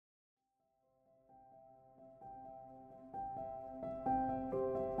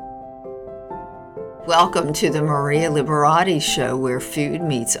Welcome to the Maria Liberati Show, where food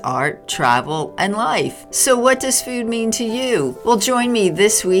meets art, travel, and life. So what does food mean to you? Well, join me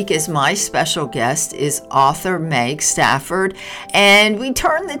this week as my special guest is author Meg Stafford, and we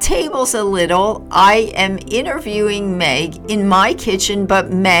turn the tables a little. I am interviewing Meg in my kitchen,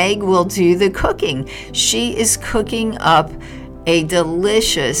 but Meg will do the cooking. She is cooking up a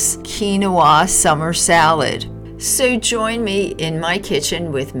delicious quinoa summer salad. So join me in my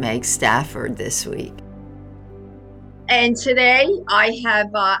kitchen with Meg Stafford this week. And today I have,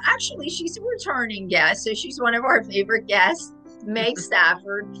 actually, she's a returning guest. So she's one of our favorite guests, Meg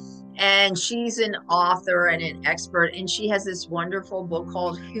Stafford. And she's an author and an expert. And she has this wonderful book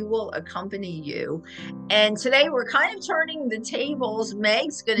called Who Will Accompany You? And today we're kind of turning the tables.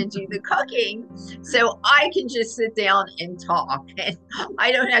 Meg's going to do the cooking so I can just sit down and talk. And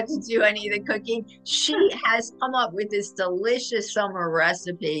I don't have to do any of the cooking. She has come up with this delicious summer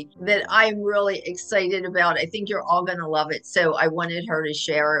recipe that I'm really excited about. I think you're all going to love it. So I wanted her to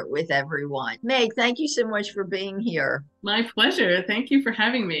share it with everyone. Meg, thank you so much for being here. My pleasure. Thank you for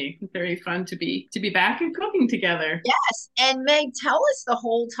having me. Very fun to be back and cooking together. Yes. And Meg, tell us the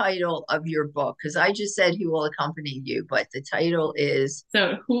whole title of your book, because I just said Who Will Accompany You, but the title is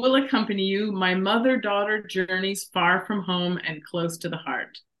So, Who Will Accompany You? My Mother-Daughter Journeys Far from Home and Close to the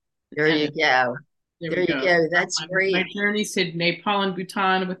Heart. There And you go. there There we you go. go. That's great. My journeys to Nepal and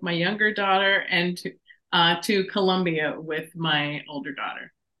Bhutan with my younger daughter, and to Colombia with my older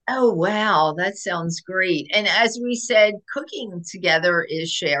daughter. Oh, wow. That sounds great. And as we said, cooking together is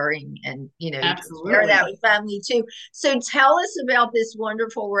sharing, and you can share that Absolutely. with family too. So tell us about this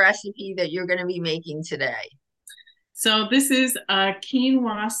wonderful recipe that you're going to be making today. So this is a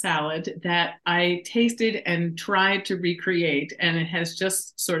quinoa salad that I tasted and tried to recreate, and it has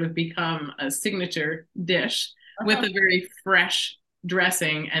just sort of become a signature dish with Uh-huh. a very fresh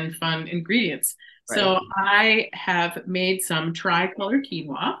dressing and fun ingredients. Right. So I have made some tricolor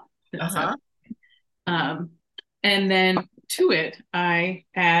quinoa. So, Uh-huh. um, and then to it, I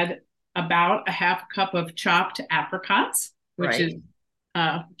add about a half cup of chopped apricots, which is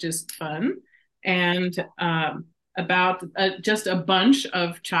Right. just fun, and about just a bunch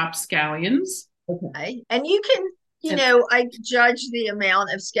of chopped scallions. Okay. And you can, And I judge the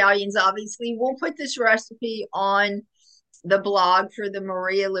amount of scallions, obviously. We'll put this recipe on the blog for the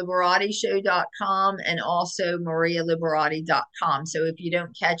marialiberattishow.com and also marialiberati.com. So if you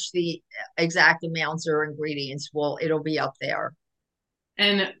don't catch the exact amounts or ingredients, well, it'll be up there.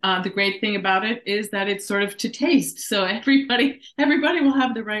 the great thing about it is that it's sort of to taste, so everybody will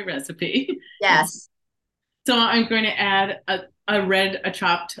have the right recipe. And Yes. so I'm going to add a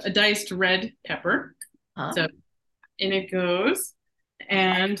diced red pepper. Huh? So in it goes,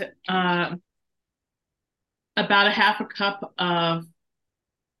 and about a half a cup of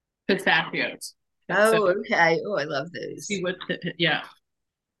pistachios. So Oh, okay. Oh, I love those. see what, yeah,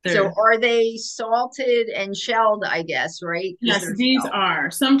 So they're. are they salted and shelled, I guess, right? Because Yes, they're these shelled.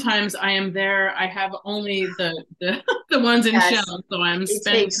 are. Sometimes I am there. I have only the the ones in Yes. shell, so I'm It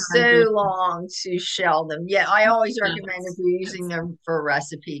spending takes time so doing. long to shell them. Yeah, I always recommend if Yes, you're using yes, them for a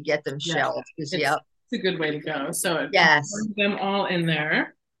recipe, get them yes. shelled. Because, It's yep. it's a good way to go. So Yes. put them all in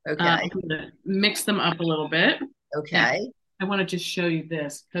there. Okay. I'm gonna mix them up a little bit, and Okay. I want to just show you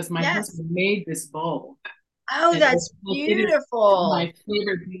this because my Yes. husband made this bowl, Oh, and that's it is beautiful. my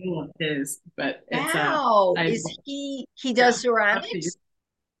favorite bowl of his. But it's Wow. I Is he yeah, does up to you. ceramics?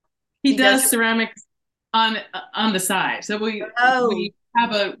 He He does. does ceramics on the side. So Oh, we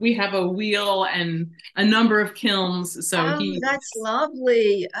have a wheel and a number of kilns. So oh, he's that's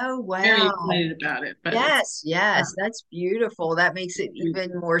lovely. Oh, very wow. excited about it. But Yes, uh, yes, that's beautiful. That makes it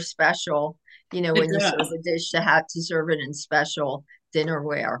even more special, it when you serve does. a dish to have to serve it in special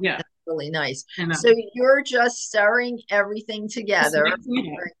dinnerware. Yeah, That's really nice. and So you're just stirring everything just together. mixing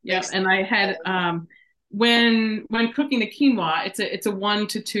it up. Right, Yep. mixing And I had together. when cooking the quinoa, it's a 1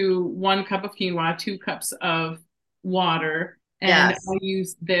 cup of quinoa, 2 cups of water, and I Yes,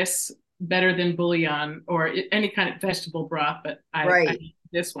 use this better than bouillon or any kind of vegetable broth, but I right. use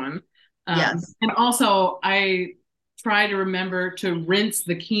this one. Yes. And also I try to remember to rinse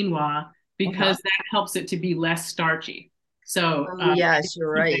the quinoa Uh-huh. because that helps it to be less starchy. So Oh, yes,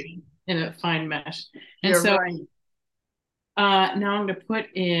 you're right. in a fine mesh. And You're so right. now I'm going to put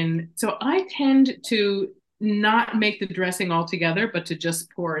in, so I tend to not make the dressing all together, but to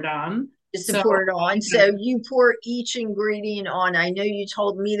just pour it on. Just to So pour it I on. have, So you pour each ingredient on. I know you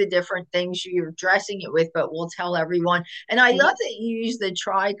told me the different things you're dressing it with, but we'll tell everyone. And I love that you use the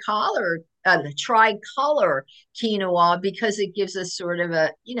tricolor quinoa because it gives us sort of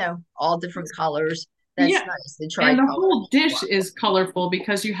all different colors That's Yeah. nice. The And the tricolor. whole dish is colorful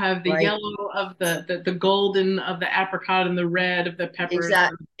because you have the Right. yellow of the golden of the apricot and the red of the peppers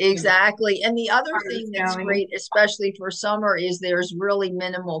and the Exactly. And the other heart of thing that's scallion. great, especially for summer, is there's really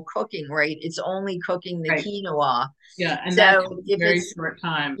minimal cooking, right? It's only cooking the Right. quinoa. Yeah. And that So takes a if very it's, short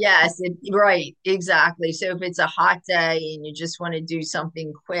time. yes, right, exactly. So if it's a hot day and you just want to do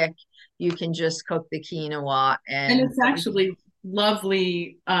something quick, you can just cook the quinoa And and it's everything. actually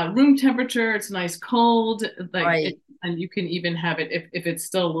lovely room temperature. It's nice cold, Right. and you can even have it if it's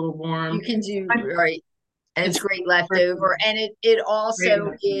still a little You warm. can do, right. And it's It's great perfect, leftover. And it great also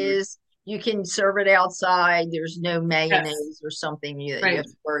leftover. is, you can serve it outside. There's no Yes, mayonnaise or something that you right. have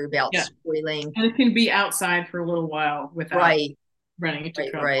to worry about Yeah, spoiling. and it can be outside for a little while without Right, running into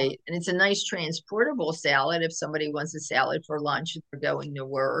trouble. right. And it's a nice transportable salad if somebody wants a salad for lunch if they're going to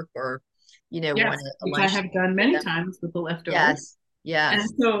work or, want Yes, a which I lunch have done for many them. times with the leftovers. Yes, And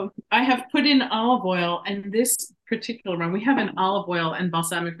yes. so I have put in olive oil, and this particular one, we have an olive oil and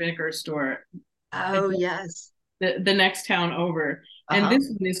balsamic vinegar store at Oh, yes. the next town over. And Uh-huh. this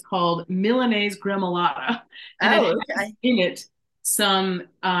one is called Milanese Gremolata. And it Oh, has okay. in it some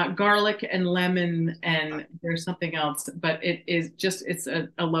garlic and lemon, and there's something else, but it's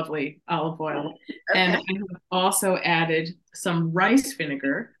a lovely olive oil. And I Okay. have also added some rice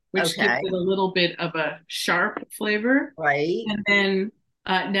vinegar, which gives Okay. it a little bit of a sharp flavor. Right. And then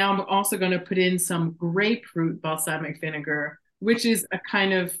now I'm also going to put in some grapefruit balsamic vinegar, which is a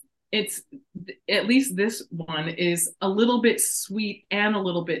kind of, it's at least this one is a little bit sweet and a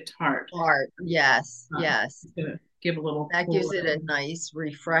little bit tart. Heart. Yes, yes. It's going to give a little That gives it cooler. a nice,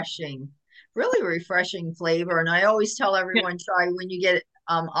 refreshing, really refreshing flavor. And I always tell Yeah. everyone, try when you get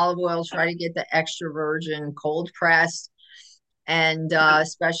olive oil, try to get the extra virgin cold pressed. And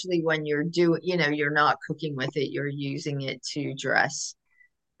especially when you're you're not cooking with it, you're using it to dress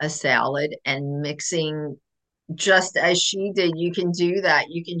a salad and mixing just as she did. You can do that.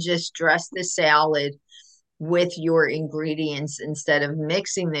 You can just dress the salad with your ingredients instead of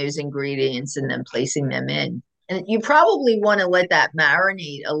mixing those ingredients and then placing them in. And you probably want to let that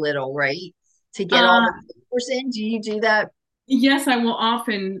marinate a little, right? To get all Uh, the flavors in. Do you do that? yes, I will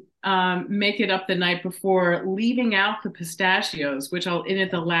often make it up the night before, leaving out the pistachios, which I'll in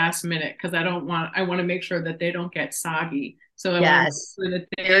at the last minute because I want to make sure that they don't get soggy. So I want to make Yes. sure that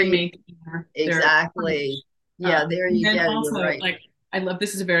There they you maintain their exactly. crunch. Yeah, there And you then go. You're also, right. like, I love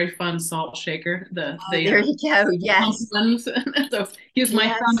this is a very fun salt shaker. Oh, there you go. Pump Yes. ones. So gives my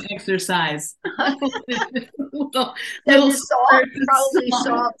thumb Yes. exercise. little, So little the salt, squirt of probably salt.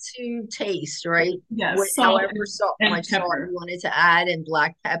 salt to taste, right? Yes, salt However and much salt you pepper. wanted to add, and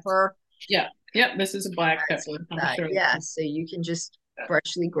black pepper. Yeah, yep. This is a black That's pepper. I'm that. sure. Yeah. So you can just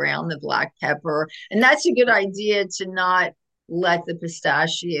freshly ground the black pepper. And that's a good idea to not let the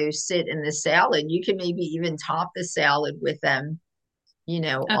pistachios sit in the salad. You can maybe even top the salad with them, At the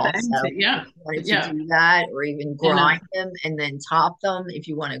end, also if yeah, you wanted to yeah. do that, or even And grind them and then top them if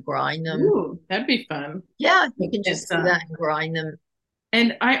you want to grind them. ooh, that'd be fun. Yeah, you can just It's do that and grind them.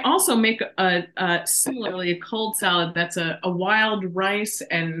 and I also make a similarly a cold salad that's a wild rice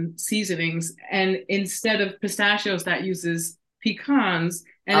and seasonings, and instead of pistachios, that uses pecans,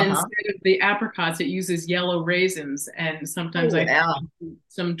 and Uh-huh. instead of the apricots, it uses yellow raisins, and sometimes Oh, I wow.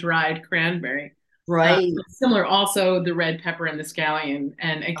 some dried cranberry. Right. Similar, also the red pepper and the scallion,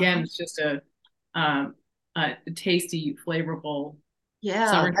 and again, Uh-huh. it's just um, a tasty, flavorful Yeah,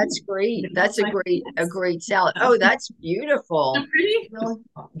 summer that's food. great. It looks That's a like great salad. uh, Oh, that's beautiful. pretty. Really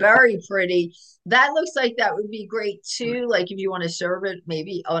very pretty. That looks like that would be great too. Like if you want to serve it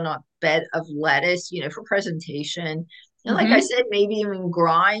maybe on a bed of lettuce, for presentation. And like I Hmm. said, maybe even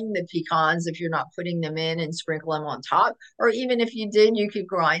grind the pecans if you're not putting them in and sprinkle them on top. Or even if you did, you could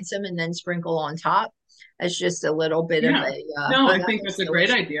grind some and then sprinkle on top as just a little bit of Yeah. a, No, oh, I that think looks that's a great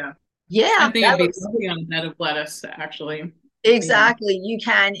delicious. idea. I Yeah, think that it'd be looks lovely on a bed of lettuce, actually. Yeah. exactly. You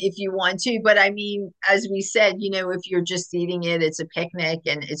can if you want to, but I mean, as we said, if you're just eating it, it's a picnic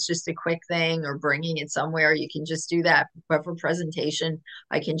and it's just a quick thing or bringing it somewhere, you can just do that. But for presentation,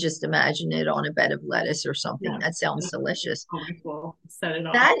 I can just imagine it on a bed of lettuce or something. Yeah. That sounds Definitely. delicious. Always will set it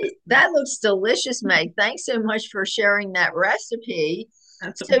off. That looks delicious, Meg. Thanks so much for sharing that recipe.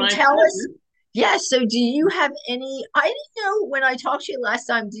 That's So my tell us, pleasure. yes, so do you have any, I didn't know when I talked to you last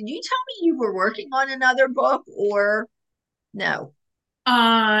time, did you tell me you were working on another book or no?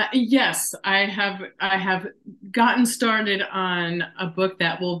 Yes, I have gotten started on a book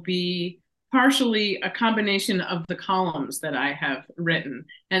that will be partially a combination of the columns that I have written.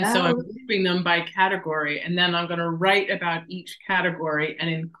 And so I'm Oh, grouping them by category, and then I'm going to write about each category and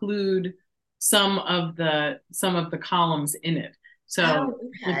include some of the columns in it. So oh,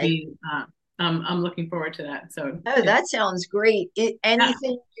 it'll okay. be I'm looking forward to that. So Oh, that sounds great. yeah.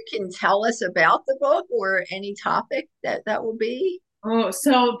 Anything you can tell us about the book or any topic that will be? Oh,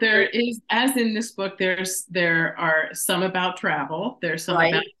 so there is, as in this book, there are some about travel. There's some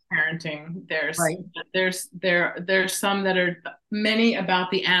about Right, parenting. There's right. there's there's some that are many about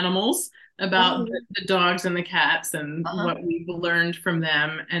the animals, about Oh, the dogs and the cats and uh-huh, what we've learned from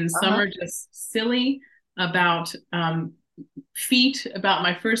them. And some uh-huh. are just silly about feet, about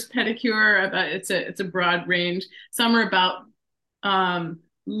my first pedicure. About it's a broad range. Some are about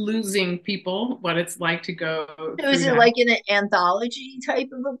losing people, what it's like to go So is through it that. like an anthology type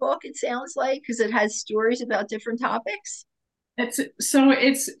of a book, it sounds like, because it has stories about different topics? It's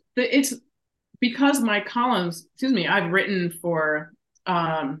because my columns, excuse me, I've written for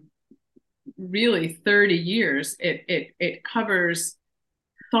um, really 30 years. It covers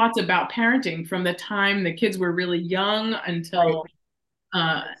thoughts about parenting from the time the kids were really young Right.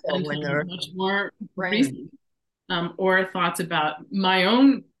 uh, So until when they're much more right. recent, or thoughts about my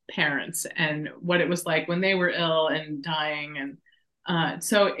own parents and what it was like when they were ill and dying. And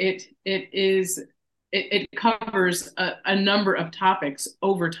so it covers a number of topics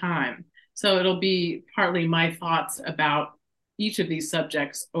over time. So it'll be partly my thoughts about each of these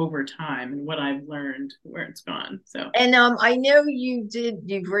subjects over time and what I've learned, where it's gone. So And I know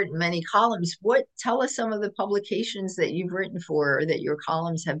you've written many columns. Tell us some of the publications that you've written for or that your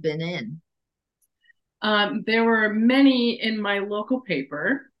columns have been in. there were many in my local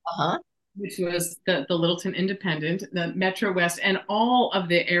paper, Uh-huh. which was the Littleton Independent, the Metro West, and all of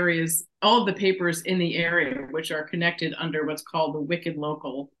the areas, all of the papers in the area, which are connected under what's called the Wicked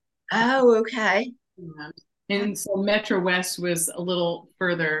Local. Oh, okay. And so Metro West was a little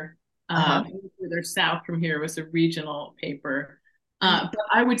Uh-huh. further south from here, was a regional paper. But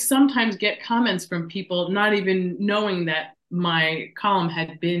I would sometimes get comments from people not even knowing that my column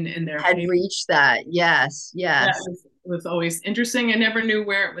had been in their Had paper. reached that. Yes, That yes. was always interesting. I never knew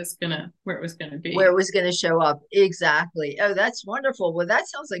where it was gonna Where it be. was going to show up. Exactly. Oh, that's wonderful. Well, that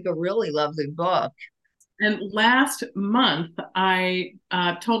sounds like a really lovely book. And last month, I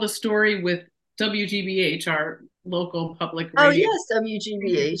told a story with WGBH, our local public Oh, radio. yes,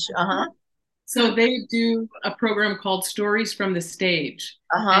 WGBH. Uh-huh. So they do a program called Stories from the Stage,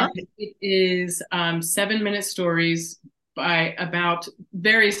 and Uh-huh. it is 7-minute stories by about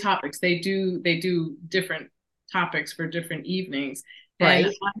various topics. They do different topics for different evenings, and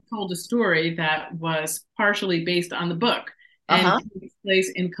Right. I told a story that was partially based on the book and Uh-huh. takes place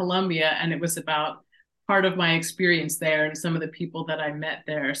in Colombia, and it was about part of my experience there and some of the people that I met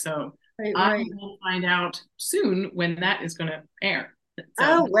there. So Right, I right. will find out soon when that is going to air. So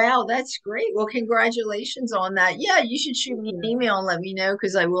Oh, wow, that's great. Well, congratulations on that. Yeah, you should shoot me an email and let me know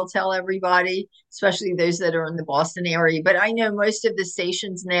because I will tell everybody, especially those that are in the Boston area. But I know most of the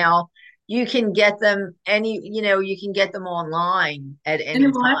stations now, you can get them you can get them online at and any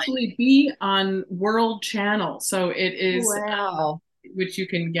it will time. actually be on World Channel, so it Oh, is wow. which you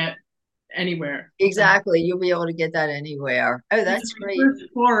can get anywhere. So Exactly. You'll be able to get that anywhere. Oh, it's that's my great. first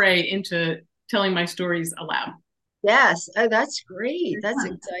foray into telling my stories aloud. Yes. Oh, that's great. Very That's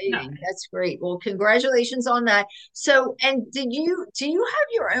fun. Yeah. exciting. That's great. Well, congratulations on that. So, and do you have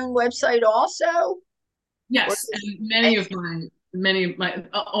your own website also? Or Yes, and many of my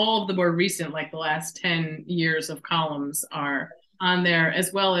all of the more recent, like the last 10 years of columns are on there,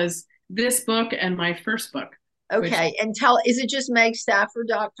 as well as this book and my first book, which okay. And is it just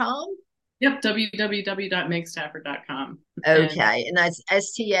megstafford.com? yep, www.megstafford.com. And Okay. And that's Stafford.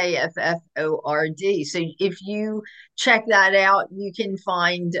 So if you check that out, you can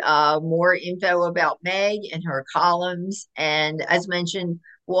find more info about Meg and her columns. And as mentioned,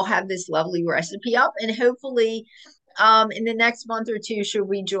 we'll have this lovely recipe up and hopefully in the next month or two she'll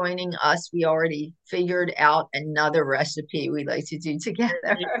be joining us. We already figured out another recipe we like to do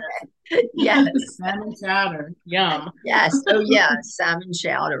together. Yes. salmon chowder, yum. Yes. Oh, yeah. Salmon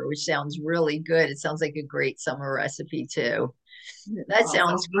chowder, which sounds really good. It sounds like a great summer recipe, too. That Oh, so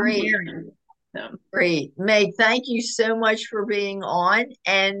sounds I'm great. daring. So, Great. Meg, thank you so much for being on.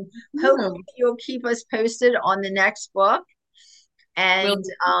 And hopefully no, you'll keep us posted on the next book. well, And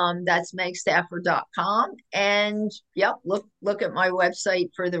that's megstafford.com. And yep, look at my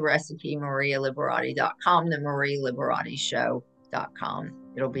website for the recipe, marialiberati.com, the marialiberattishow.com.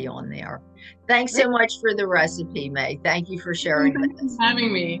 It'll be on there. Thanks so great. much for the recipe, Meg. Thank you for sharing with Thanks us. for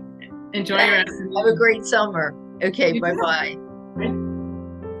having me. Enjoy your Thanks. Have a afternoon. great summer. Okay, You bye too. bye. Bye.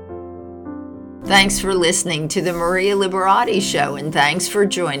 Thanks for listening to the Maria Liberati Show, and thanks for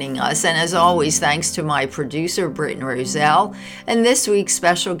joining us. And as always, thanks to my producer, Britton Roselle, and this week's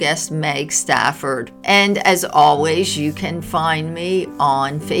special guest, Meg Stafford. And as always, you can find me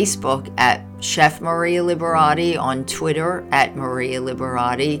on Facebook at Chef Maria Liberati on Twitter at Maria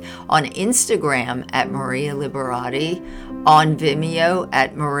Liberati, on Instagram at Maria Liberati, on Vimeo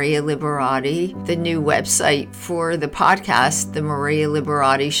at Maria Liberati, the new website for the podcast,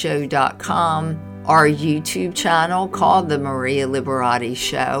 themarialiberattishow.com, our YouTube channel called The Maria Liberati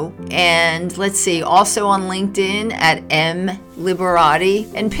Show, and let's see, also on LinkedIn at M Liberati,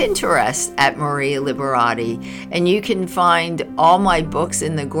 and Pinterest at Maria Liberati. And you can find all my books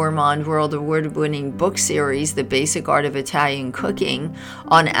in the Gourmand World Award-winning book series, The Basic Art of Italian Cooking,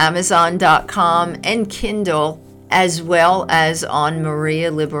 on Amazon.com and Kindle, as well as on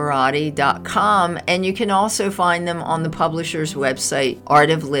marialiberati.com. And you can also find them on the publisher's website, Art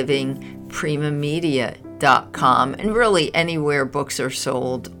of Living, primamedia.com, and really anywhere books are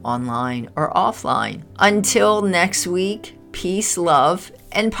sold online or offline. Until next week, peace, love,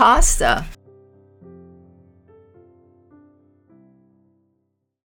 and pasta.